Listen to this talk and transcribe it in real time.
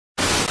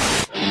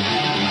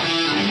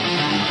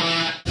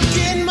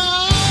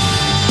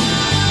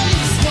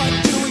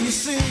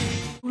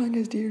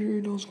guys, dear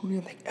adults,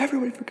 thank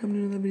everybody for coming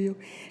to another video.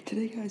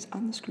 Today, guys,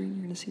 on the screen, you're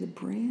going to see the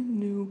brand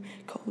new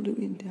Call of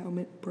Duty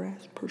Endowment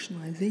Brass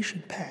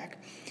Personalization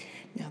Pack.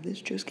 Now,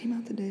 this just came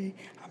out today.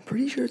 I'm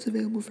pretty sure it's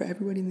available for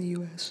everybody in the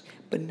U.S.,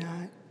 but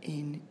not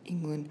in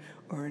England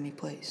or any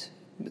place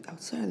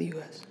outside of the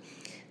U.S.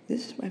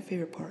 This is my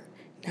favorite part.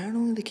 Not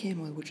only the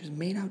camo, which is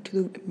made out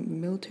to the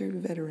military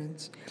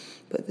veterans,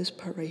 but this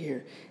part right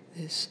here,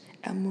 this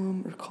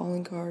emblem or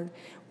calling card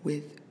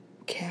with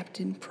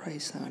Captain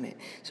Price on it.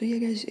 So yeah,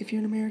 guys, if you're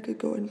in America,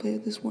 go ahead and play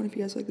with this one. If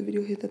you guys like the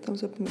video, hit that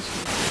thumbs up and